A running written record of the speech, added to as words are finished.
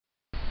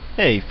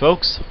Hey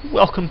folks,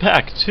 welcome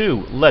back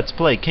to Let's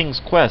Play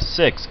King's Quest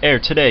VI, air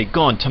today,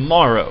 gone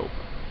tomorrow.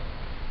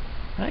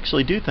 I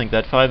actually do think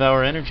that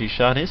 5-hour energy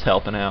shot is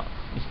helping out.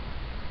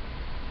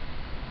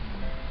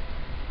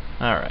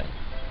 Alright.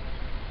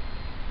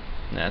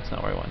 Nah, that's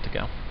not where I want to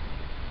go.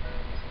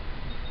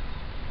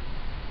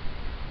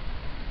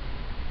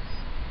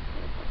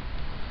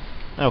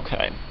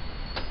 Okay.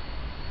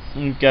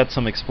 We've got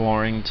some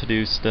exploring to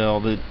do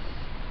still.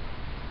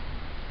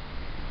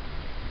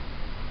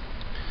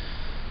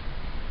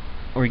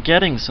 We're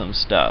getting some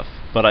stuff,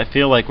 but I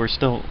feel like we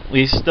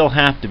still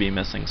have to be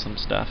missing some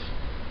stuff.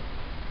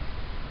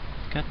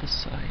 We've got the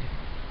site.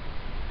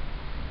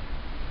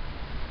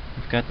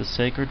 We've got the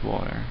sacred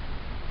water.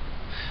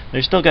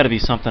 There's still got to be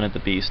something at the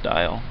Beast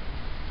Isle.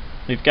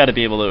 We've got to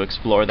be able to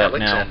explore that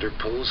now. Alexander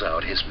pulls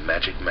out his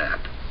magic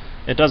map.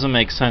 It doesn't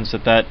make sense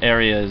that that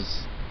area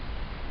is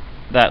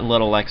that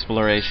little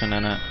exploration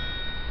in it.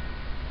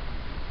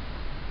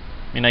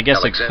 I mean, I guess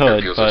Alexander it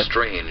could, feels but a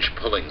strange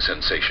pulling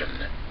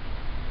sensation.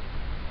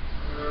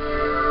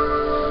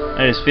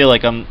 I just feel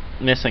like I'm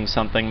missing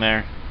something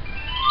there.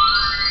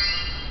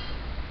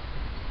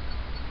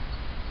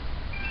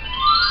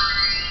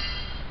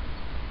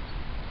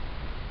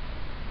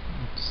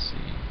 Let's see.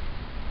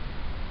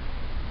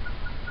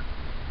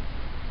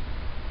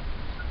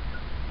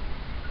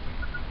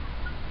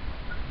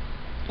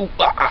 Ooh,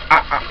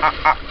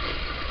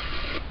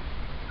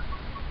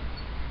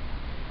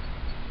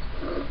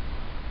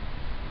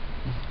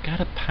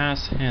 Gotta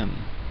pass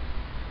him.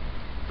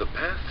 The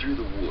path through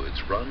the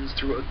woods runs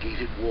through a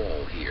gated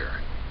wall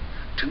here.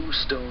 2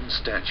 stone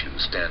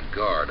statues stand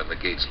guard on the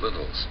gate's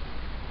lintels.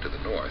 To the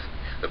north,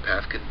 the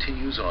path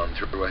continues on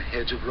through a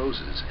hedge of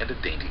roses and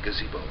a dainty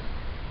gazebo.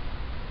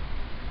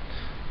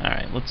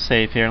 Alright, let's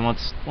save here and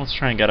let's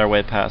try and get our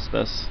way past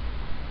this.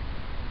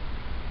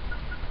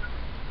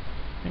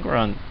 I think we're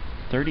on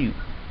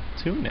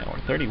 32 now, or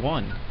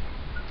 31.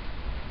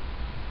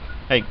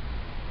 Hey.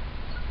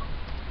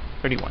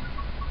 31.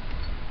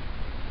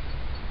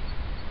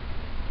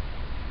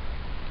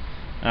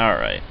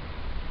 Alright.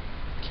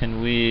 Can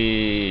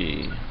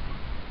we...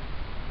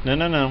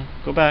 No.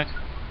 Go back.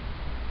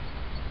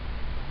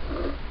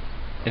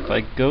 If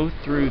I go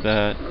through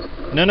that...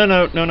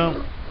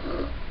 No.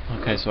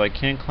 Okay, so I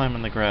can't climb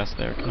in the grass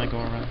there. Can I go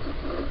around?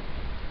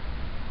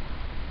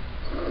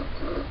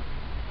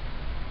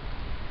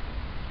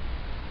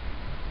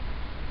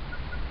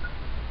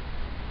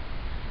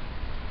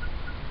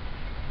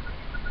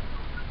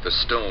 The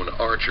stone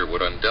archer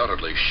would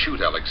undoubtedly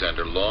shoot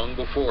Alexander long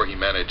before he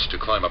managed to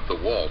climb up the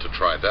wall to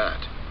try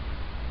that.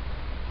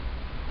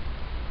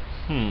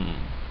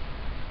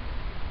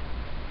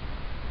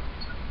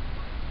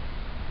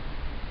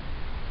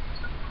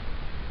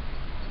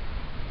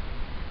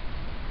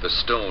 The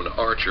stone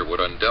archer would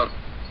undoubtedly...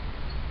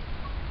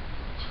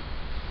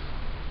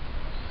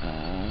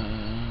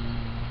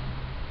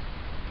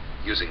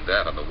 Using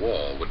that on the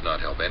wall would not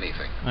help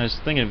anything. I was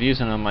thinking of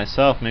using it on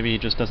myself. Maybe he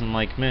just doesn't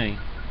like me.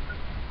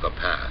 The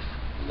path,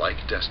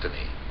 like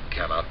destiny,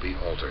 cannot be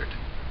altered.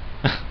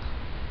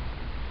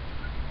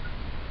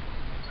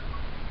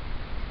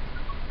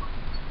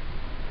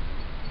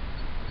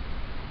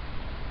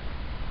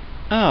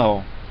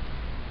 Oh.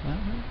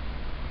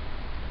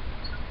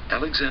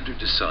 Alexander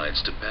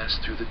decides to pass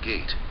through the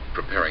gate,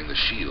 preparing the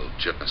shield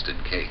just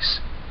in case.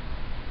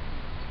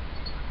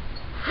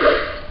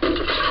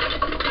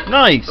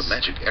 Nice! The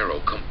magic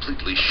arrow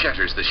completely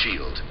shatters the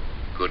shield.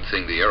 Good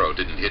thing the arrow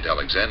didn't hit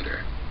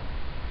Alexander.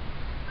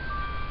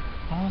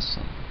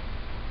 Awesome.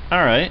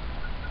 Alright.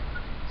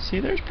 See,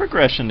 there's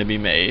progression to be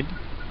made.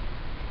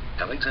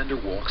 Alexander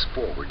walks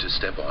forward to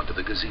step onto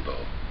the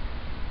gazebo.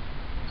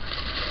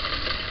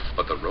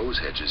 But the rose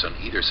hedges on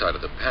either side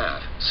of the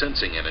path,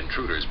 sensing an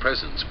intruder's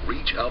presence,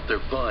 reach out their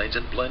vines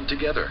and blend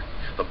together.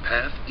 The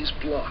path is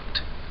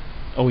blocked.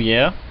 Oh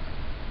yeah?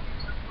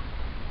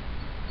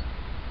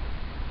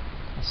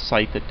 I'll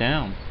sight that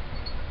down.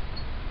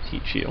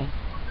 Teach you.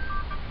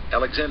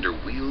 Alexander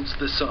wields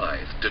the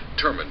scythe,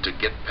 determined to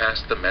get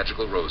past the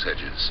magical rose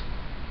hedges.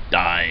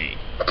 Die.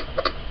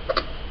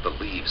 The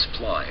leaves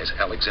fly as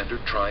Alexander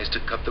tries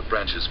to cut the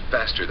branches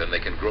faster than they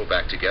can grow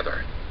back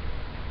together.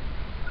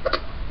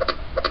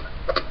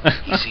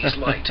 He sees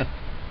light.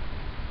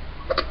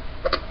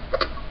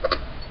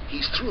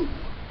 He's through.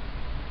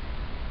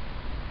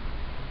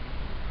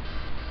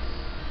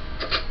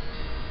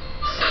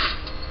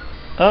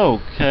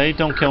 Okay,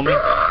 don't kill me.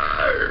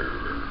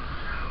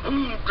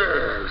 Who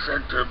dares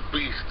enter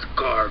Beast's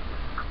garden?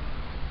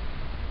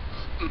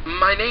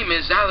 My name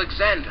is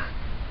Alexander.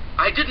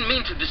 I didn't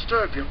mean to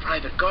disturb your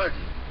private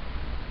garden.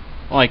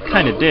 Well, I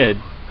kinda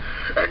did.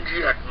 And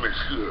yet,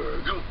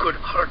 monsieur, you could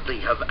hardly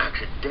have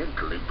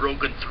accidentally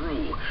broken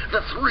through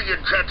the 3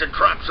 enchanted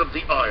traps of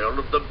the Isle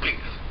of the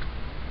Beast.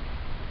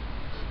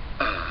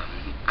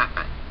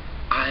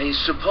 I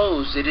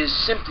suppose it is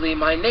simply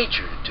my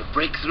nature to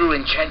break through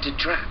enchanted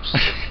traps.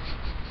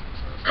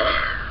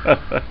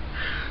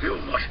 You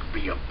must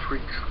be a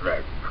prince,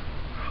 then.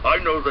 I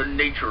know the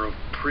nature of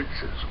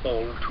princes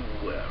all too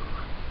well.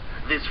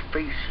 This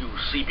face you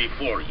see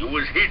before you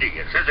is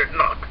hideous, is it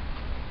not?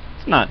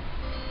 It's not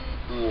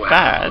Wow.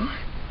 bad.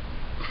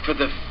 For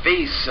the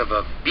face of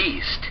a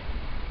beast,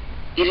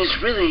 it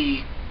is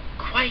really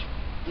quite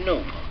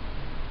noble.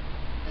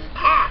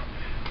 Ha!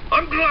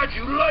 I'm glad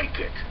you like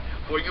it,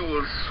 for you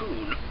will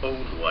soon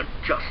own one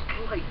just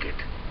like it.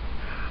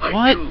 I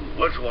What? too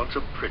was once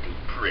a pretty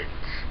prince,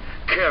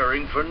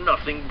 caring for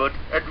nothing but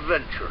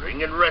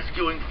adventuring and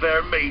rescuing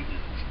fair maidens.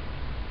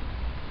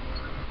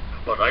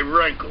 But I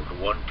rankled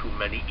one too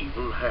many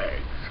evil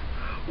hags.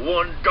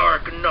 One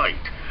dark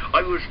night,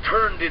 I was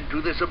turned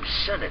into this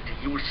obscenity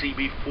you see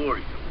before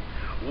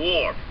you,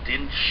 warped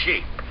in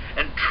shape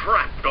and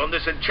trapped on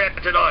this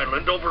enchanted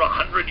island over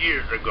 100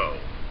 years ago.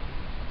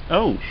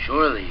 Oh,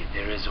 Surely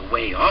there is a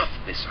way off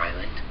this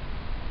island.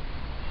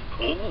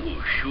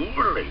 Oh,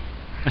 surely.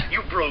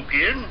 You broke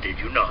in, did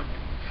you not?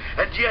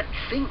 And yet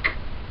think,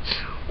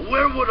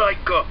 where would I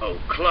go,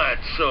 clad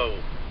so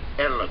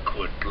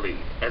eloquently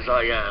as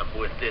I am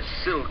with this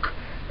silk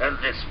and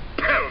this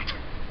pelt?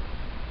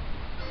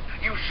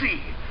 You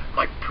see,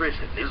 my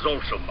prison is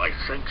also my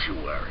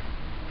sanctuary.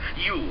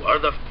 You are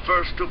the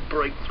first to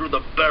break through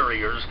the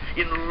barriers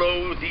in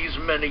lo these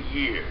many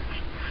years.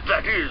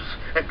 That is,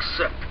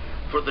 except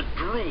for the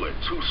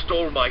druids who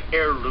stole my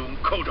heirloom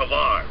coat of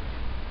arms.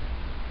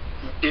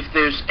 If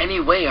there's any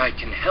way I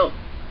can help,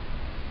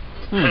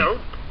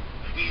 Help?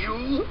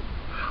 You?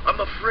 I'm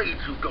afraid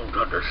you don't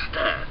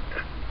understand.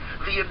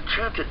 The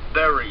enchanted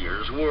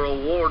barriers were a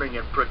warning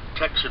and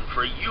protection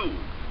for you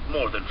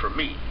more than for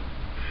me.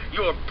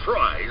 Your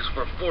prize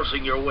for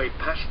forcing your way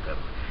past them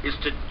is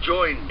to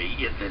join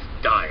me in this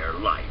dire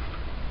life.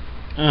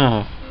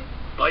 oh,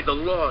 By the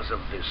laws of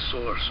this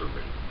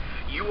sorcery,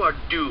 you are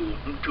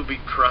doomed to be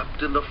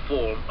trapped in the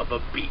form of a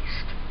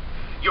beast.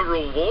 Your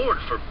reward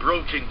for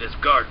broaching this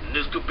garden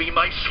is to be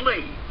my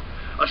slave,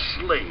 a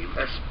slave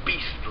as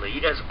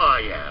beastly as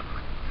I am.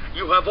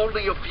 You have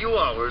only a few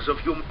hours of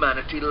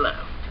humanity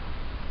left.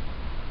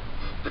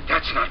 but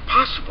that's not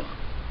possible.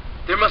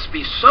 There must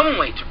be some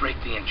way to break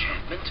the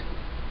enchantment.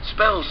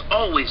 Spells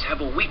always have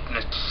a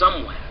weakness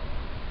somewhere.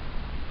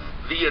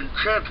 The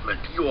enchantment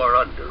you are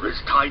under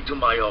is tied to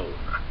my own.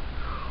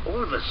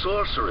 Or the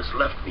sorceress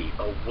left me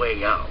a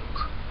way out.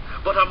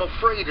 But I'm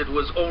afraid it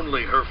was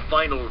only her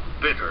final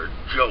bitter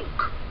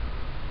joke.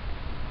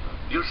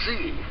 You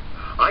see,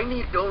 I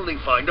need only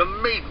find a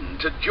maiden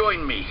to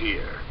join me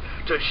here,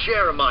 to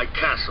share my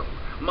castle,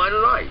 my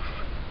life,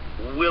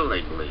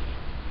 willingly.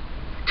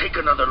 Take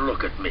another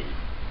look at me.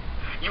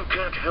 You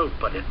can't help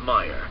but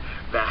admire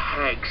the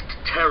hag's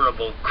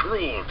terrible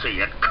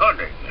cruelty and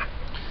cunning.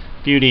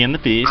 Beauty and the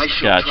Beast. I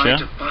shall try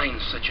Gotcha. to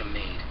find such a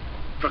maid,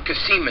 for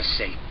Casima's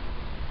sake.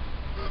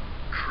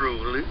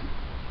 Truly?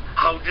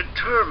 How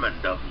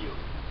determined of you.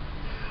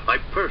 I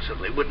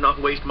personally would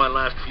not waste my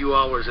last few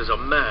hours as a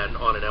man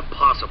on an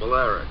impossible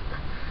errand.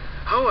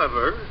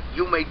 However,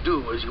 you may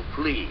do as you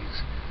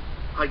please.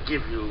 I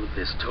give you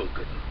this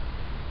token.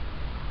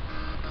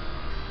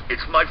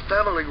 It's my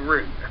family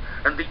ring,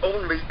 and the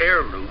only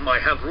heirloom I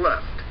have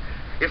left.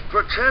 If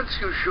perchance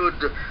you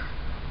should...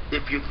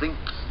 if you think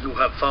you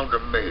have found a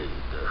maid...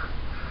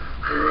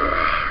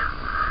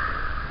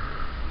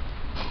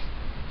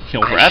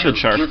 He'll I Rabbit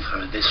shall Shark. give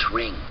her this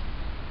ring.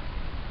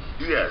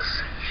 Yes,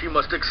 she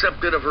must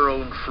accept it of her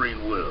own free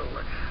will.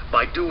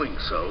 By doing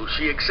so,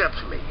 she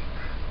accepts me.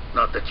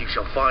 Not that you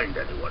shall find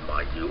anyone,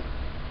 mind you.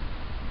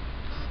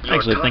 I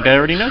actually Your think time I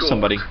already is know short.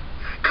 somebody.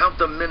 Count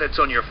the minutes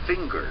on your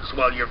fingers,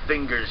 while your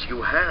fingers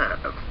you have,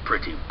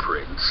 pretty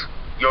prince.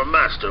 Your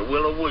master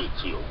will await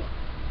you.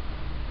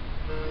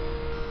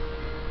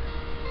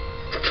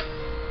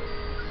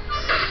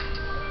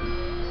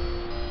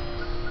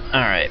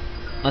 Alright,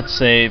 let's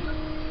save.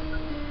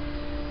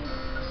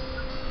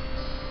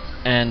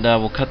 And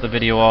we'll cut the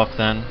video off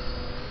then.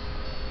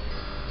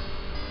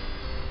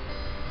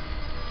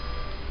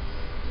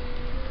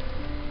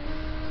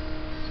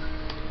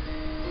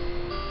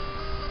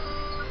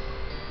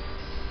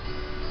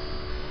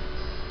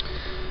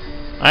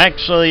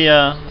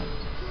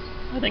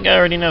 I think I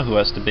already know who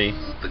has to be.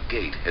 The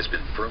gate has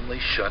been firmly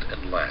shut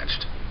and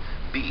latched.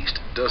 Beast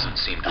doesn't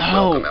seem to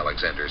Oh. welcome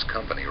Alexander's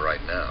company right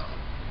now.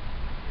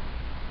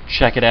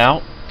 Check it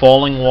out.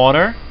 Falling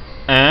water.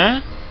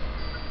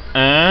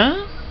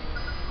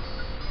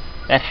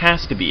 That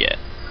has to be it.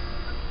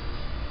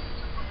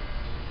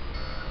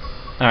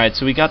 Alright,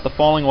 so we got the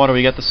falling water,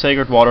 we got the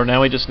sacred water,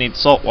 now we just need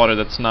salt water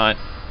that's not,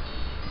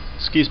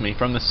 excuse me,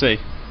 from the sea.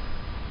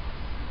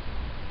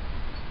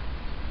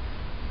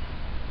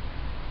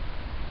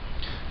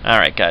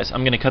 Alright guys,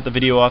 I'm going to cut the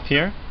video off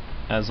here.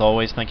 As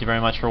always, thank you very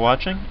much for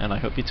watching, and I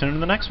hope you tune in to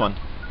the next one.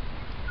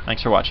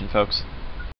 Thanks for watching, folks.